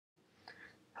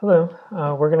Hello,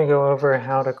 we're going to go over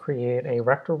how to create a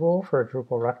Rector rule for a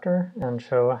Drupal Rector and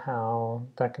show how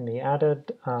that can be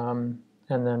added and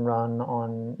then run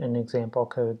on an example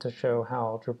code to show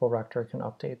how Drupal Rector can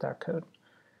update that code.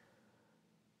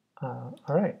 All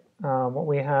right, what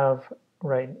we have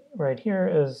right here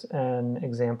is an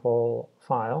example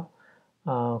file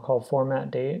called format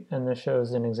date, and this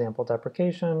shows an example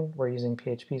deprecation. We're using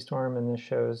PHP-Storm, and this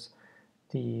shows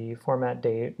the format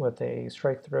date with a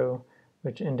strike through,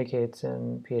 which indicates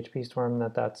in PHP-Storm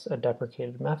that that's a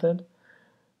deprecated method,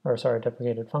 or sorry,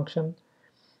 deprecated function.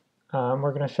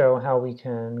 We're going to show how we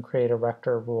can create a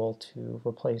Rector rule to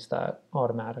replace that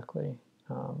automatically,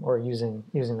 or using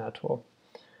that tool.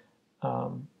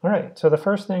 All right, so the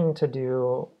first thing to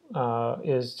do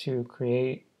is to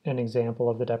create an example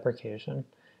of the deprecation.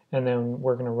 And then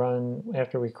we're going to run,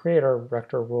 after we create our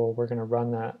Rector rule, we're going to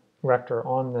run that Rector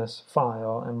on this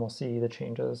file, and we'll see the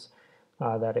changes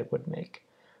that it would make.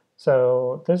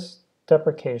 So this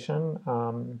deprecation,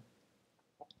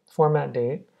 format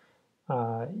date,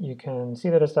 you can see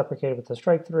that it's deprecated with the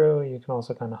strike through. You can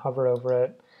also kind of hover over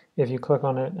it. If you click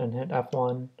on it and hit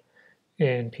F1,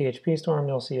 in PHP-Storm,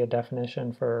 you'll see a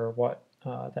definition for what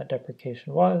that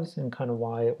deprecation was and kind of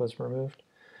why it was removed.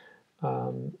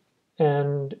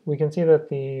 And we can see that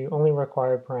the only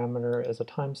required parameter is a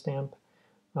timestamp,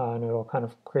 and it'll kind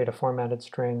of create a formatted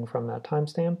string from that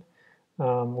timestamp.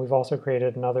 We've also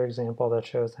created another example that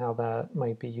shows how that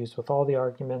might be used with all the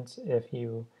arguments if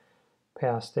you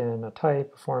passed in a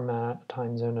type, a format, a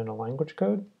time zone, and a language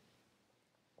code.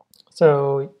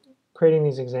 So creating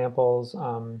these examples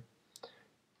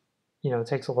it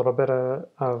takes a little bit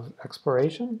of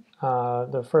exploration.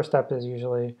 The first step is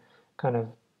usually kind of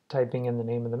typing in the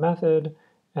name of the method,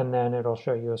 and then it'll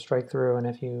show you a strike through, and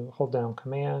if you hold down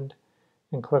Command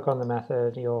and click on the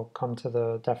method, you'll come to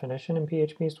the definition in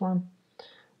PHP-Storm,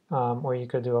 or you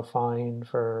could do a find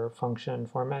for function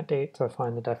format date to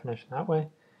find the definition that way.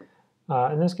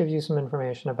 And this gives you some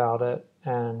information about it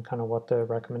and kind of what the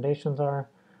recommendations are.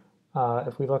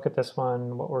 If we look at this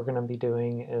one, what we're going to be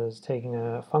doing is taking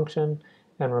a function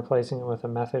and replacing it with a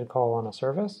method call on a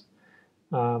service.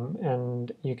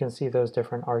 And you can see those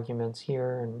different arguments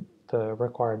here and the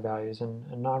required values and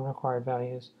non-required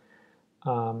values.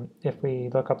 If we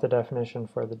look up the definition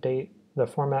for the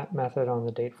format method on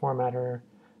the date formatter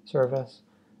service,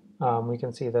 we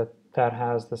can see that that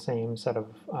has the same set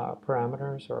of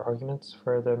parameters or arguments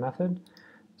for the method.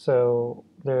 So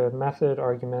the method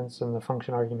arguments and the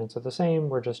function arguments are the same.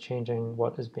 We're just changing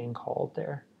what is being called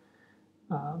there.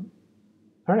 All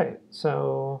right,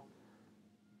 so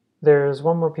there's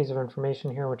one more piece of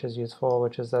information here which is useful,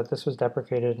 which is that this was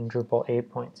deprecated in Drupal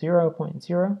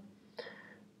 8.0.0.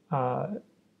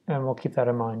 And we'll keep that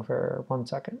in mind for 1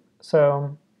 second.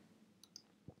 So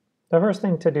the first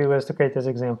thing to do is to create this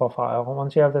example file.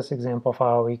 Once you have this example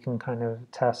file, we can kind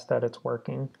of test that it's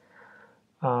working.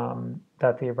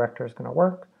 That the Rector is going to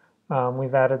work.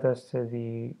 We've added this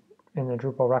in the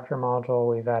Drupal Rector module,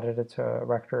 we've added it to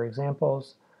Rector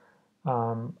examples.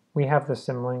 We have the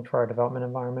symlink for our development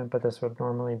environment, but this would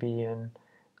normally be in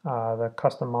the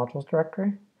custom modules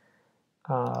directory.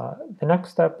 The next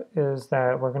step is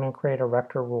that we're going to create a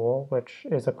Rector rule, which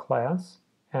is a class,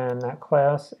 and that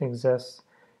class exists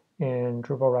in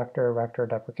Drupal Rector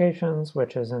deprecations,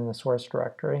 which is in the source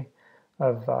directory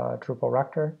of Drupal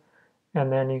Rector. And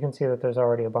then you can see that there's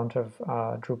already a bunch of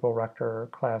Drupal Rector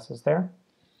classes there.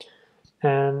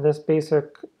 And this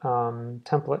basic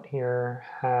template here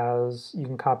you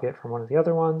can copy it from one of the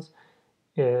other ones.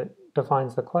 It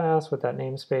defines the class with that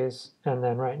namespace, and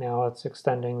then right now it's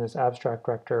extending this abstract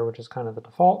Rector, which is kind of the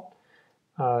default.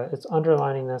 It's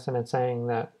underlining this, and it's saying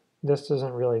that this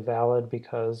isn't really valid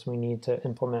because we need to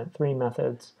implement 3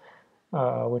 methods,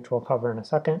 which we'll cover in a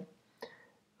second.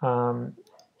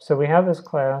 So we have this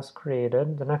class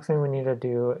created. The next thing we need to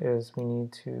do is we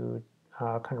need to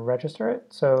kind of register it.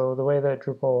 So the way that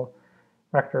Drupal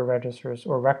Rector registers,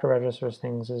 or Rector registers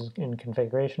things, is in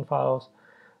configuration files.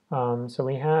 So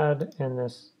we had in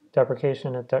this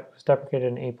deprecation, it was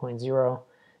deprecated in 8.0.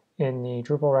 In the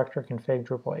Drupal Rector config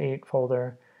Drupal 8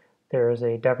 folder, there is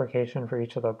a deprecation for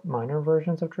each of the minor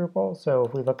versions of Drupal. So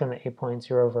if we look in the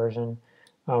 8.0 version,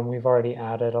 we've already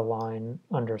added a line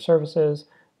under services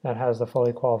that has the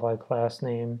fully qualified class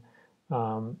name,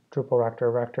 Drupal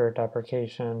Rector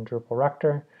deprecation Drupal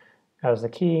Rector as the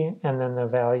key, and then the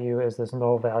value is this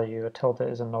null value. A tilde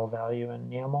is a null value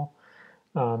in YAML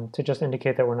to just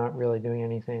indicate that we're not really doing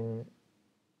anything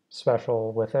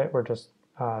special with it. We're just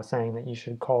saying that you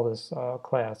should call this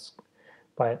class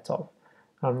by itself.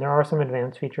 There are some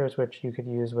advanced features which you could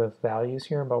use with values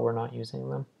here, but we're not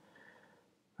using them.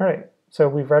 All right, So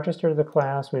we've registered the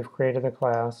class, we've created the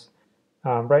class.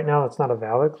 Right now it's not a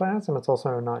valid class, and it's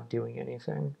also not doing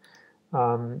anything.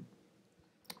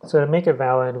 So to make it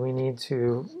valid, we need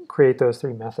to create those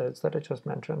three methods that I just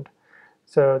mentioned.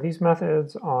 So these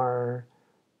methods are,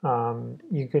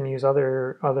 you can use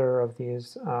other of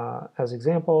these as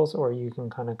examples, or you can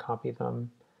kind of copy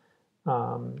them.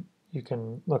 You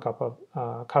can look up,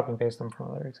 copy and paste them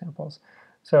from other examples.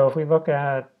 So if we look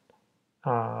at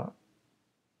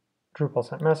Drupal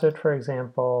sent message, for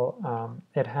example,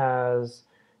 it has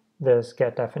this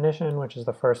get definition, which is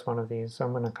the first one of these. So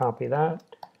I'm going to copy that,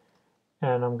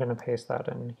 and I'm going to paste that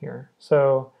in here.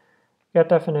 So get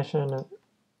definition,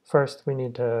 first we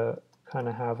need to kind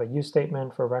of have a use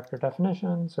statement for Rector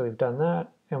definition. So we've done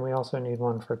that, and we also need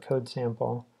one for code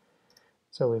sample.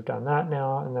 So we've done that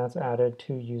now, and that's added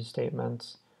 2 use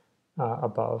statements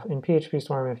above. In PHP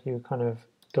Storm, if you kind of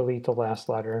delete the last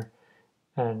letter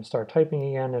and start typing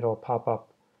again, it'll pop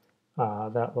up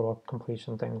that little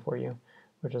completion thing for you,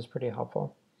 which is pretty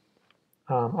helpful.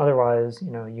 Otherwise,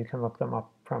 you can look them up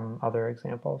from other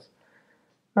examples.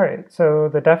 All right, so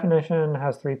the definition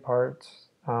has 3 parts.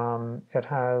 It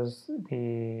has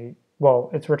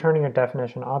it's returning a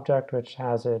definition object, which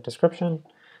has a description.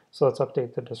 So let's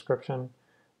update the description.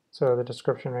 So the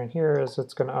description right here is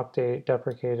it's going to update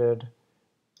deprecated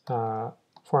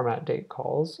format date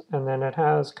calls. And then it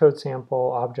has code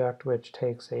sample object, which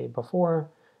takes a before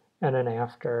and an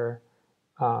after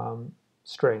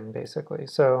string, basically.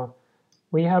 So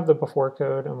we have the before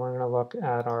code, and we're going to look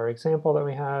at our example that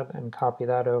we had and copy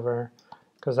that over,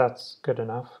 because that's good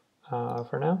enough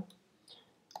for now.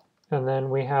 And then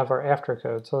we have our after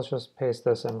code. So let's just paste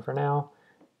this in for now.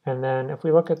 And then if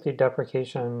we look at the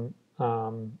deprecation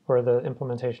or the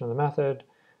implementation of the method,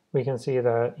 we can see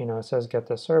that it says get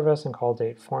this service and call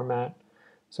date format.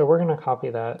 So we're going to copy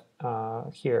that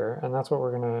here, and that's what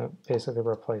we're going to basically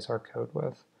replace our code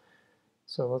with.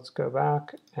 So let's go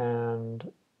back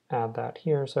and add that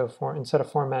here. So instead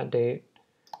of format date,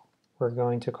 we're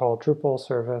going to call Drupal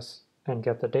service and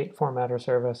get the date formatter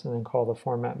service, and then call the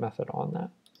format method on that.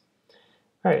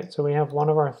 All right, so we have one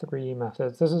of our 3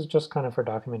 methods. This is just kind of for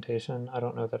documentation. I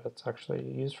don't know that it's actually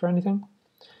used for anything.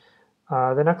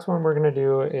 The next one we're going to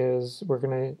do is we're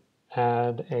going to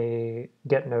add a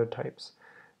get node types.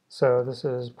 So this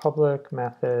is public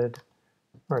function,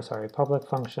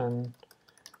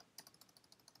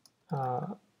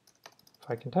 if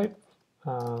I can type,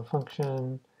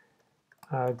 function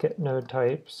get node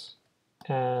types.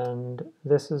 And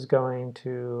this is going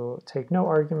to take no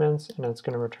arguments, and it's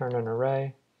going to return an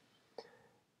array.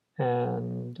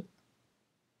 And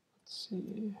let's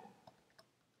see.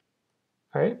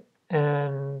 All right,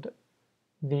 and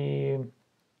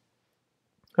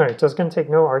all right, so it's going to take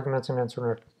no arguments, and it's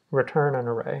going to return an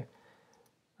array.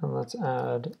 And let's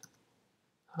add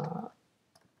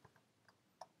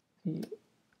the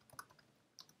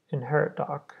inherit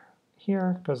doc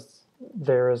here, because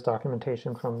there is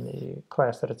documentation from the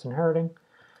class that it's inheriting.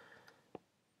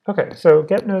 Okay, so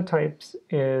get node types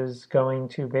is going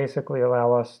to basically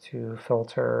allow us to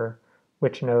filter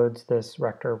which nodes this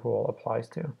Rector rule applies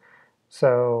to.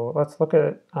 So let's look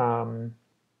at the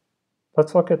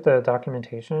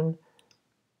documentation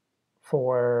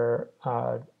for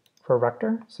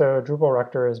Rector. So Drupal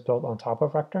Rector is built on top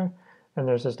of Rector, and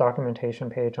there's this documentation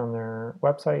page on their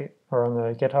website or on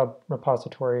the GitHub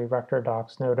repository Rector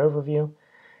docs node overview,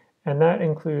 and that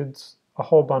includes a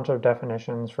whole bunch of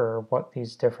definitions for what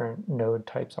these different node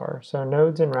types are. So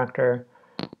nodes in Rector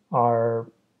are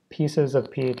pieces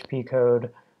of PHP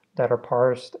code that are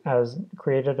parsed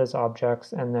created as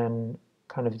objects and then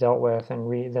kind of dealt with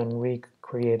and then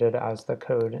recreated as the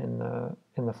code in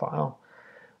the file.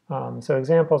 So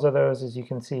examples of those, as you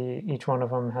can see, each one of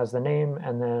them has the name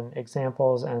and then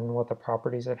examples and what the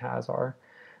properties it has are.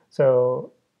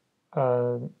 So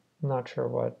I'm not sure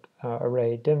what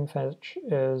array dim fetch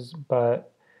is,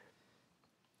 but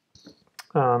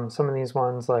some of these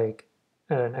ones, like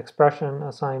an expression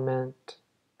assignment,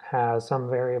 has some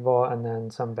variable and then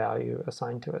some value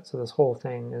assigned to it. So this whole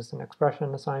thing is an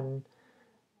expression assignment.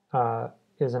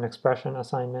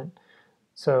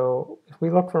 So if we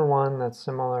look for one that's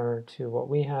similar to what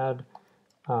we had,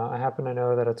 I happen to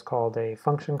know that it's called a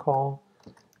function call.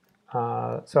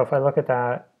 So if I look at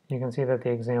that, you can see that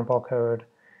the example code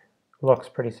looks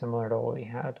pretty similar to what we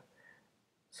had.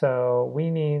 So we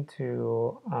need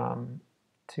to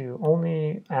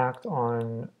only act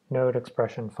on node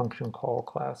expression function call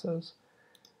classes.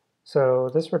 So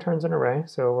this returns an array,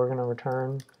 so we're going to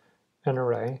return an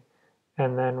array,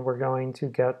 and then we're going to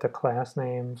get the class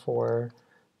name for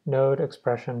node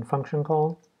expression function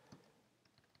call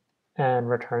and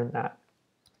return that.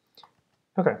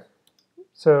 Okay,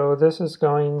 so this is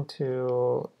going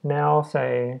to now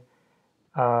say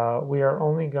we are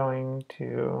only going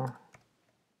to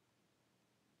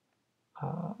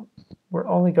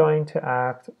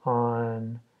act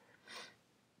on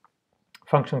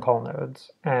function call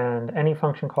nodes, and any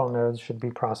function call nodes should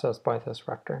be processed by this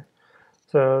rector.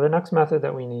 So the next method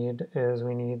that we need is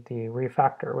we need the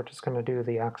refactor, which is going to do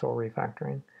the actual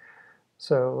refactoring.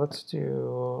 So let's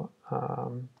do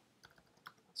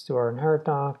our inherit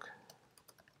doc,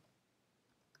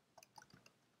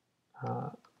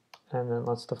 and then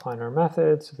let's define our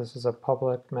method. So this is a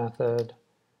public method,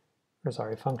 or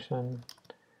sorry, function,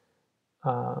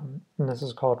 and this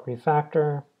is called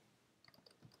refactor.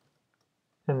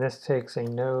 And this takes a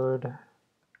node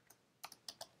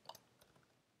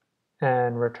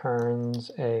and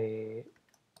returns a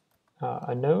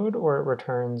node, or it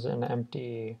returns an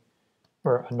empty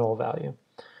or a null value.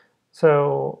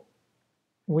 So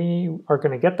we are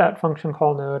going to get that function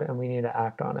call node and we need to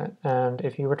act on it. And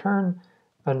if you return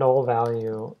a null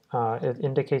value, it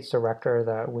indicates to Rector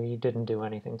that we didn't do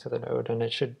anything to the node, and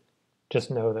it should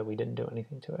just know that we didn't do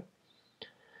anything to it.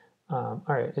 All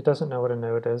right, it doesn't know what a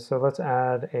node is, so let's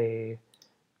add a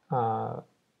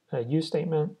use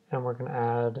statement, and we're going to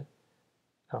add,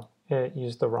 oh, it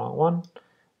used the wrong one.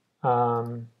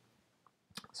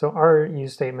 So our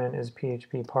use statement is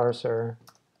PHP parser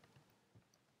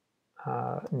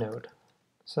node.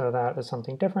 So that is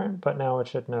something different, but now it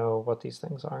should know what these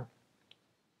things are.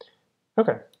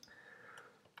 Okay.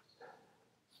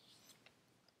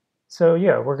 So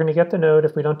yeah, we're going to get the node.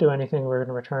 If we don't do anything, we're going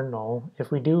to return null. If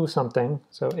we do something,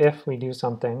 so if we do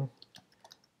something,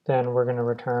 then we're going to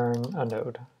return a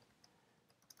node.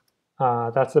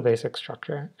 That's the basic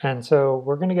structure. And so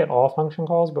we're going to get all function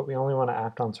calls, but we only want to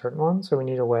act on certain ones, so we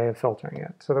need a way of filtering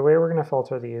it. So the way we're going to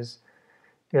filter these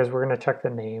is we're going to check the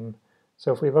name.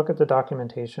 So if we look at the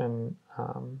documentation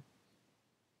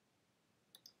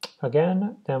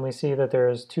again, then we see that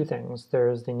there's two things.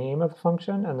 There's the name of the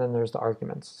function, and then there's the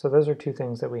arguments. So those are two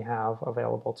things that we have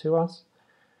available to us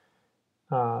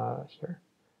here.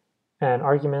 And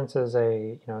arguments is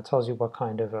it tells you what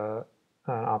kind of an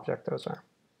object those are.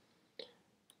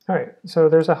 All right, so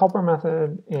there's a helper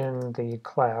method in the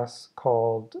class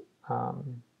called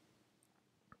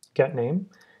getName.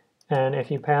 And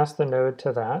if you pass the node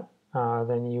to that,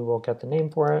 then you will get the name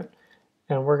for it.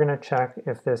 And we're going to check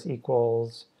if this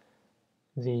equals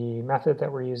the method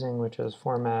that we're using, which is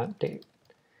format date.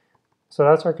 So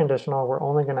that's our conditional. We're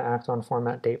only going to act on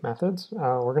format date methods.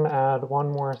 We're going to add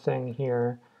one more thing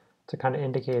here to kind of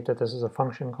indicate that this is a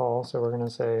function call. So we're going to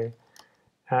say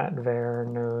 @var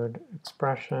node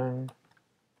expression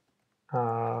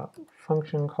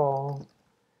function call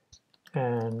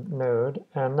and node.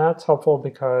 And that's helpful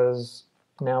because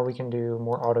now we can do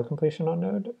more auto completion on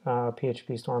node.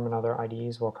 PHP Storm and other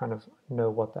IDEs will kind of know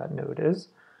what that node is.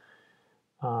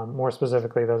 More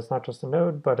specifically, that it's not just a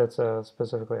node, but it's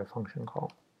specifically a function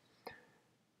call.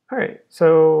 All right,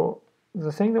 so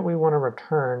the thing that we want to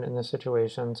return in this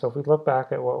situation, so if we look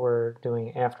back at what we're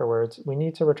doing afterwards, we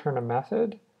need to return a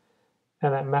method,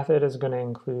 and that method is going to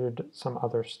include some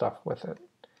other stuff with it.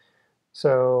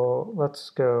 So let's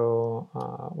go,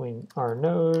 our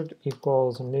node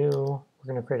equals new, we're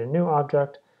going to create a new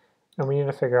object, and we need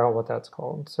to figure out what that's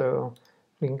called. So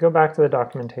we can go back to the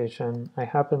documentation. I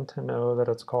happen to know that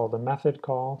it's called a method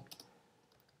call.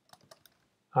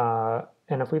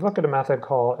 And if we look at a method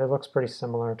call, it looks pretty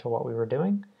similar to what we were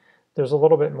doing. There's a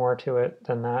little bit more to it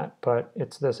than that, but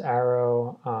it's this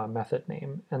arrow method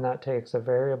name, and that takes a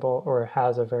variable, or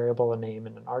has a variable, a name,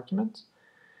 and an argument.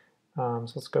 So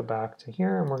let's go back to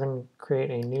here, and we're going to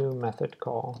create a new method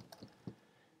call.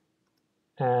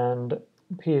 And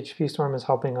PHP Storm is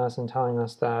helping us and telling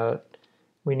us that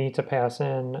we need to pass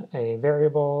in a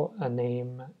variable, a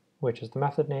name, which is the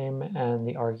method name, and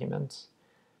the arguments.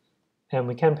 And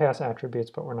we can pass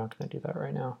attributes, but we're not going to do that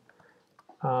right now.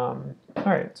 All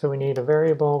right, so we need a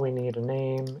variable, we need a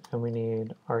name, and we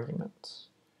need arguments.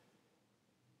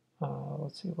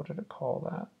 Let's see, what did it call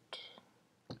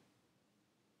that?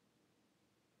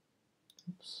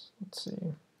 Oops, let's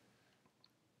see.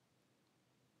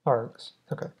 Args,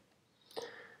 okay.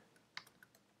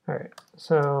 All right,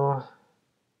 so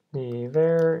the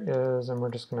var is, and we're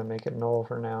just going to make it null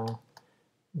for now.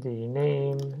 The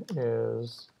name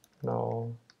is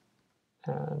null,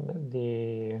 and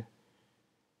the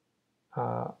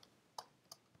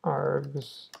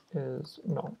args is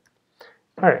null.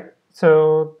 All right,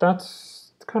 so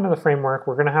that's kind of the framework.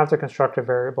 We're going to have to construct a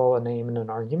variable, a name, and an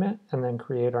argument, and then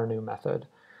create our new method.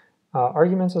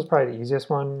 Arguments is probably the easiest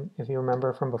one. If you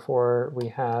remember from before, we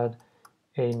had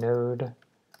a node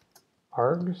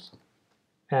args,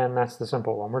 and that's the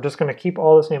simple one. We're just going to keep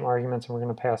all the same arguments, and we're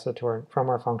going to pass it to from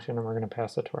our function, and we're going to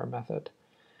pass it to our method.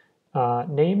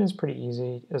 Name is pretty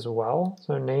easy as well.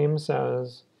 So name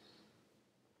says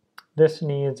this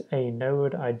needs a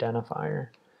node identifier.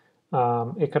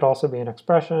 It could also be an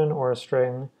expression or a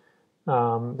string.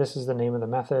 This is the name of the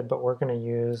method, but we're going to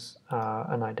use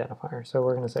an identifier. So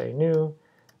we're going to say new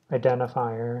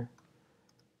identifier,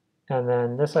 and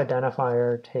then this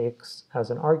identifier takes as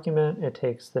an argument, it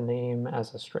takes the name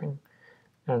as a string.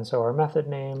 And so our method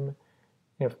name,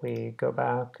 if we go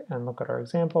back and look at our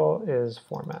example, is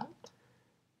format.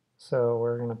 So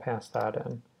we're going to pass that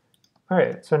in. All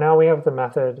right, so now we have the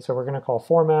method. So we're going to call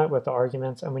format with the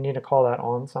arguments, and we need to call that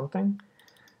on something.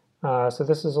 So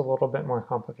this is a little bit more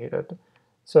complicated.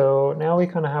 So now we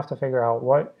kind of have to figure out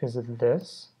what is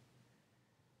this.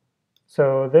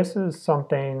 So this is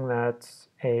something that's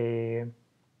a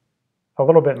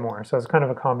little bit more. So it's kind of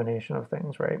a combination of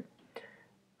things, right?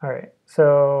 All right,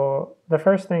 so the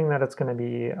first thing that it's going to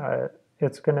be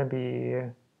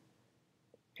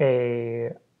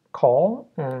a call,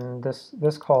 and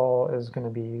this call is going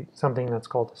to be something that's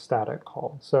called a static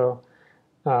call. So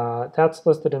that's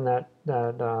listed in that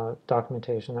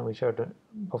documentation that we showed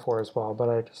before as well, but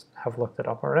I just have looked it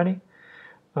up already.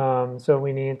 So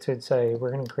we need to say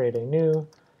we're going to create a new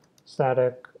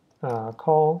static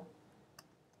call,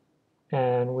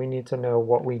 and we need to know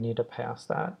what we need to pass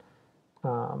that.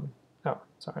 Oh,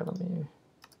 sorry,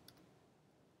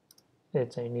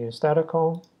 it's a new static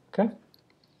call, okay?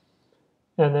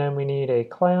 And then we need a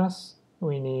class,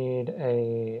 we need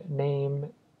a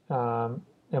name, and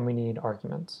we need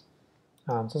arguments.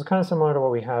 So it's kind of similar to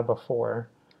what we had before.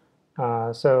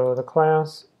 So the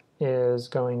class is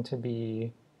going to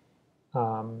be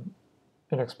an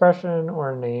expression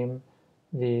or a name.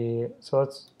 So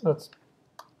let's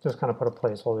just kind of put a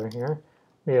placeholder here.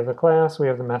 We have the class, we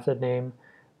have the method name.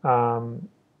 All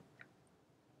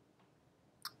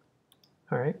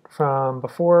right, from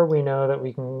before we know that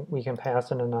we can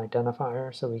pass in an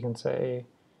identifier, so we can say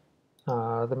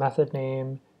the method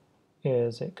name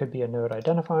it could be a node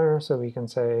identifier, so we can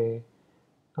say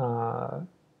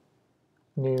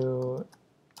new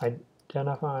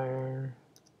identifier,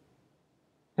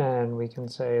 and we can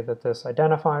say that this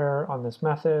identifier on this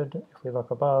method, if we look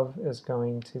above, is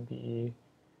going to be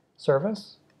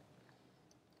service.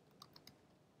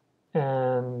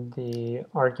 And the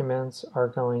arguments are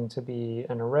going to be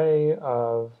an array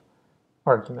of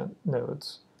argument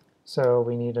nodes. So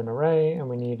we need an array, and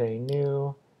we need a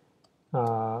new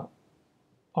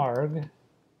arg.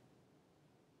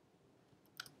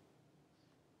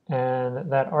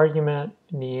 And that argument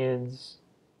is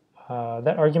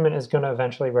going to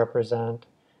eventually represent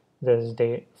this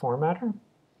date formatter.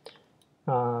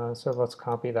 So let's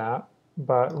copy that.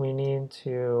 But we need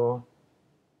to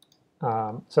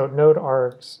so node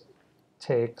args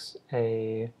takes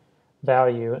a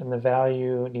value, and the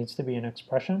value needs to be an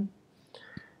expression.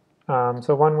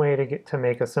 So one way to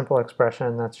make a simple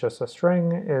expression that's just a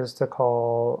string is to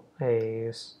call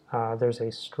there's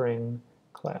a string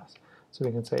class. So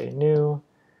we can say new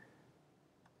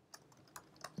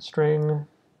string.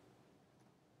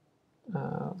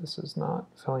 This is not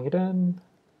filling it in.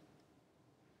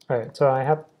 All right, so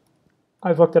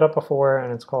I've looked it up before,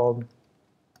 and it's called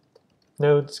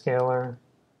node scalar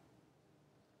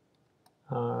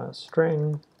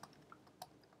string,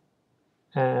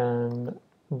 and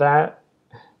that,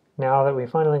 now that we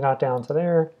finally got down to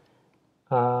there,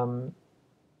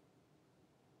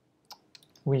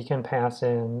 we can pass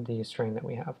in the string that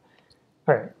we have.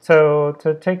 All right, so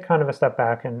to take kind of a step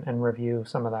back and review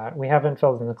some of that, we haven't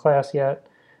filled in the class yet,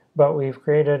 but we've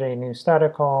created a new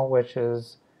static call, which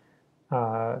is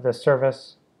the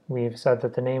service. We've said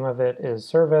that the name of it is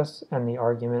service, and the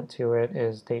argument to it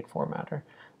is date formatter.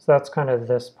 So that's kind of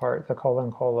this part, the :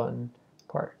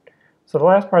 part. So the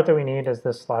last part that we need is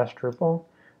this /Drupal.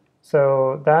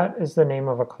 So that is the name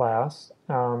of a class.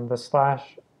 The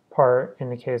slash part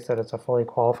indicates that it's a fully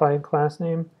qualified class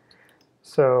name.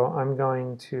 So I'm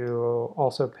going to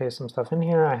also paste some stuff in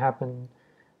here. I happen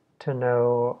to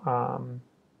know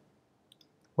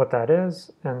what that is.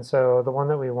 And so the one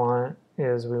that we want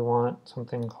is we want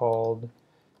something called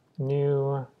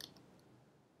new,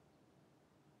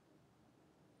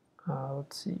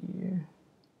 let's see,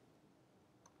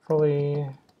 fully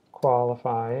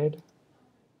qualified.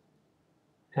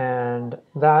 And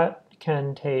that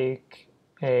can take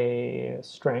a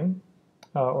string,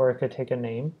 or it could take a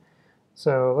name.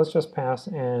 So let's just pass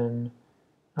in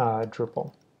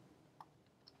Drupal.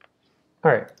 All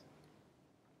right.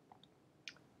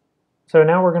 So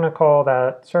now we're going to call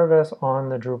that service on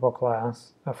the Drupal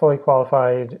class. A fully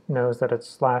qualified knows that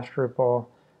it's /Drupal.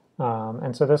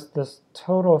 And so this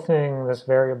total thing, this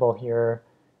variable here,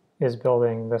 is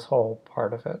building this whole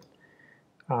part of it.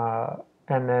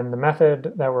 And then the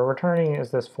method that we're returning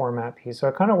is this format piece. So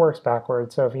it kind of works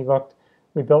backwards. So if you looked,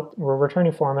 we're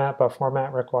returning format, but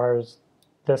format requires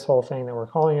this whole thing that we're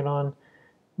calling it on.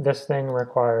 This thing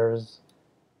requires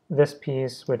this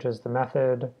piece, which is the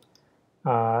method,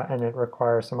 and it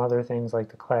requires some other things like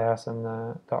the class and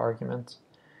the arguments.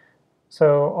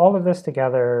 So all of this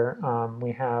together,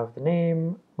 we have the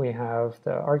name, we have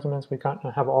the arguments, we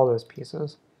have all those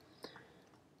pieces.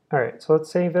 All right, so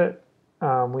let's save it.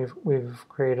 We've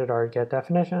created our get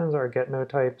definitions, our get node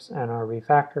types, and our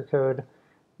refactor code.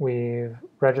 We've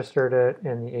registered it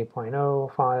in the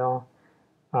 8.0 file,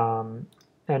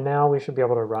 and now we should be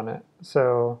able to run it.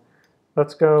 So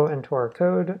let's go into our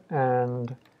code,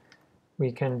 and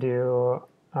we can do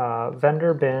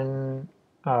vendor bin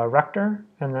Rector,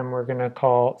 and then we're going to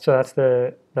call, so that's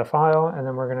the file, and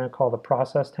then we're going to call the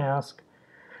process task,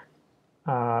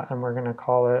 and we're going to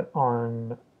call it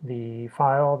on the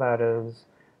file that is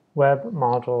web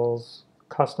modules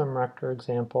custom Rector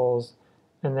examples,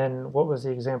 and then what was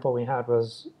the example we had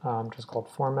was just called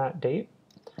format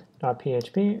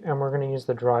date.php, and we're going to use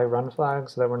the dry run flag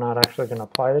so that we're not actually going to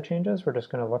apply the changes, we're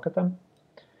just going to look at them.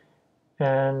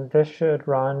 And this should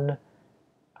run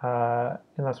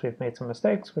unless we've made some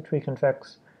mistakes, which we can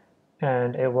fix,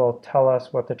 and it will tell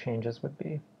us what the changes would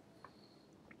be.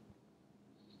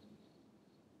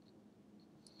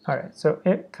 All right, so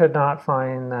it could not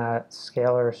find that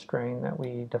scalar string that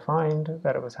we defined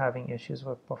that it was having issues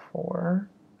with before.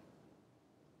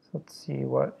 So let's see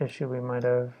what issue we might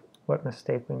have, what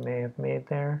mistake we may have made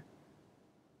there.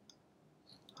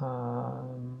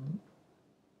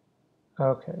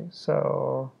 Okay,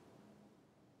 so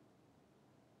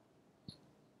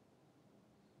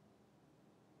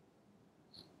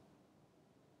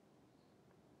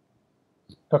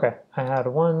okay, I had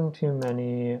one too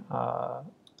many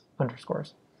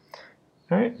underscores.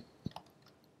 All right,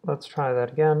 let's try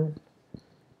that again.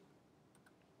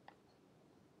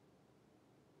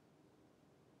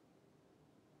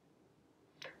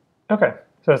 Okay,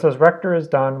 so it says Rector is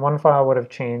done. One file would have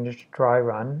changed, dry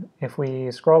run. If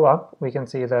we scroll up, we can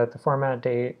see that the format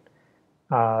date,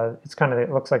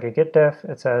 it looks like a git diff.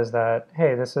 It says that,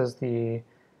 hey, this is the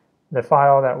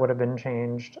file that would have been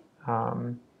changed.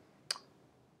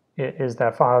 It is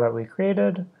that file that we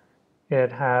created.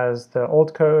 It has the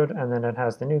old code, and then it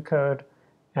has the new code,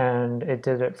 and it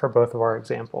did it for both of our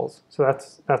examples. So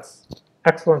that's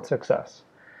excellent success.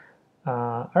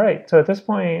 All right, so at this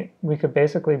point, we could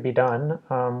basically be done.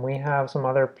 We have some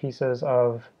other pieces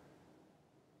of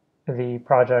the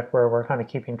project where we're kind of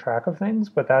keeping track of things,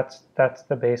 but that's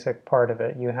the basic part of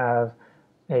it. You have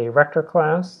a Rector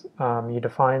class. You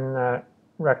define that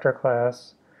Rector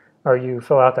class, or you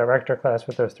fill out that Rector class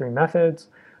with those 3 methods.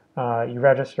 You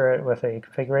register it with a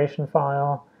configuration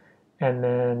file, and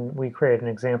then we create an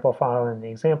example file in the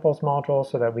examples module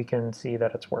so that we can see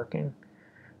that it's working.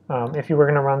 If you were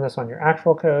going to run this on your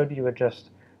actual code, you would just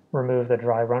remove the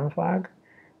dry run flag.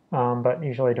 But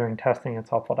usually during testing, it's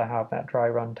helpful to have that dry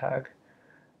run tag.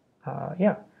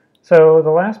 Yeah. So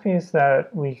the last piece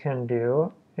that we can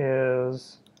do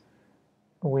is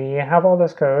we have all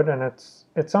this code, and it's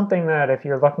something that if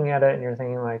you're looking at it and you're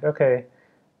thinking like, okay,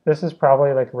 this is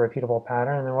probably like a repeatable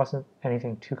pattern, and there wasn't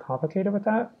anything too complicated with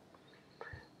that.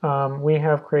 We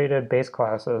have created base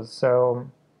classes. So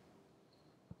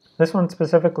this one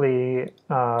specifically,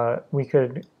 we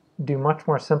could do much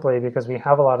more simply because we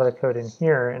have a lot of the code in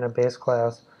here in a base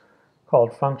class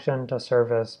called function to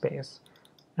service base.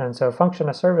 And so function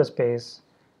to service base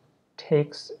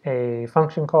takes a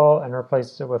function call and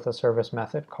replaces it with a service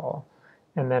method call.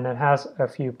 And then it has a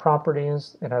few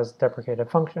properties. It has deprecated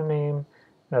function name,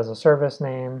 it has a service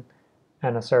name,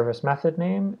 and a service method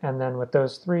name. And then with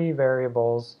those 3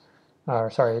 variables,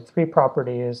 3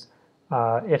 properties,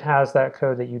 it has that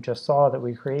code that you just saw that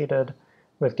we created.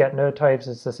 With get node types,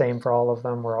 it's the same for all of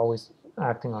them. We're always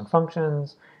acting on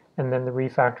functions. And then the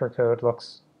refactor code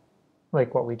looks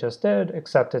like what we just did,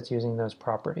 except it's using those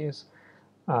properties.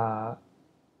 Yeah.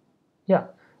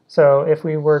 So if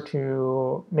we were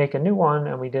to make a new one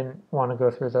and we didn't want to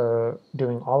go through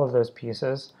doing all of those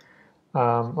pieces,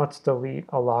 let's delete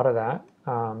a lot of that.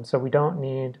 So we don't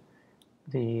need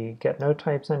the get node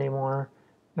types anymore,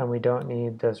 and we don't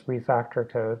need this refactor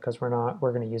code because we're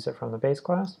going to use it from the base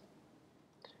class.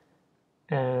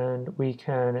 And we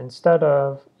can, instead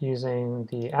of using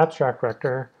the abstract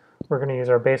Rector, we're going to use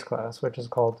our base class, which is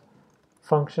called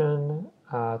function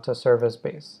to service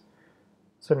base.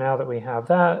 So now that we have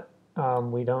that,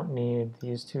 we don't need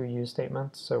these 2 use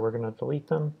statements, so we're going to delete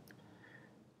them.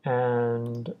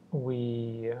 And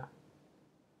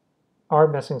are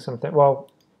missing something.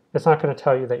 Well, it's not going to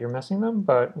tell you that you're missing them,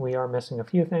 but we are missing a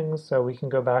few things. So we can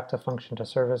go back to function to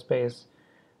service base,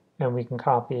 and we can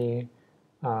copy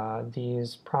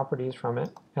these properties from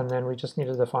it, and then we just need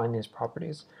to define these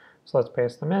properties. So let's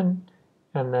paste them in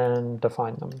and then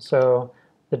define them. So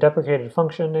the deprecated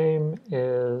function name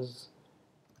is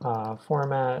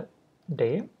format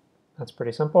date. That's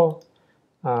pretty simple.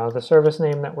 The service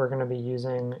name that we're going to be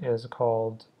using is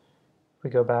called, if we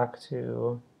go back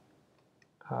to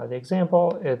the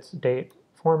example, it's date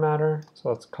formatter. So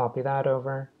let's copy that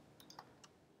over.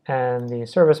 And the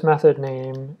service method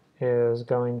name is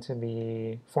going to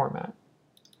be format.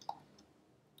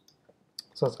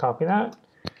 So let's copy that.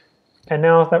 And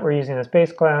now that we're using this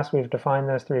base class, we've defined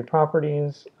those three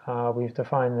properties. We've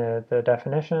defined the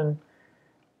definition.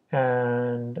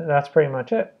 And that's pretty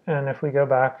much it. And if we go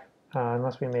back,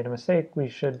 unless we made a mistake, we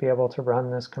should be able to run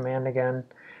this command again.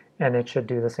 And it should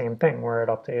do the same thing where it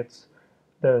updates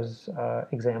those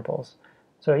examples.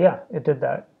 So yeah, it did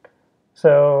that.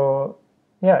 So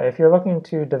yeah, if you're looking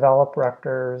to develop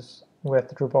rectors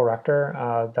with Drupal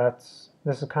Rector,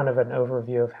 this is kind of an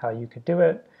overview of how you could do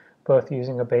it, both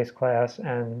using a base class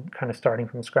and kind of starting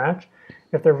from scratch.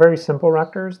 If they're very simple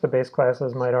rectors, the base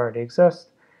classes might already exist.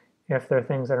 If they're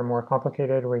things that are more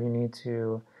complicated where you need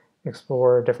to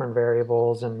explore different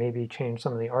variables and maybe change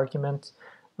some of the arguments,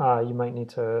 you might need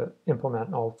to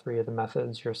implement all three of the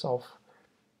methods yourself.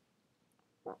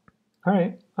 All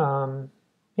right.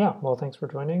 Yeah, well, thanks for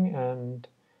joining. And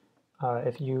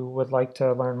if you would like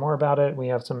to learn more about it, we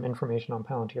have some information on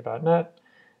Palantir.net.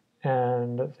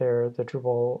 And the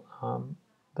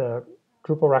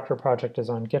Drupal Rector project is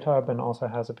on GitHub and also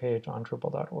has a page on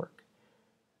Drupal.org. All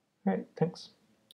right, thanks.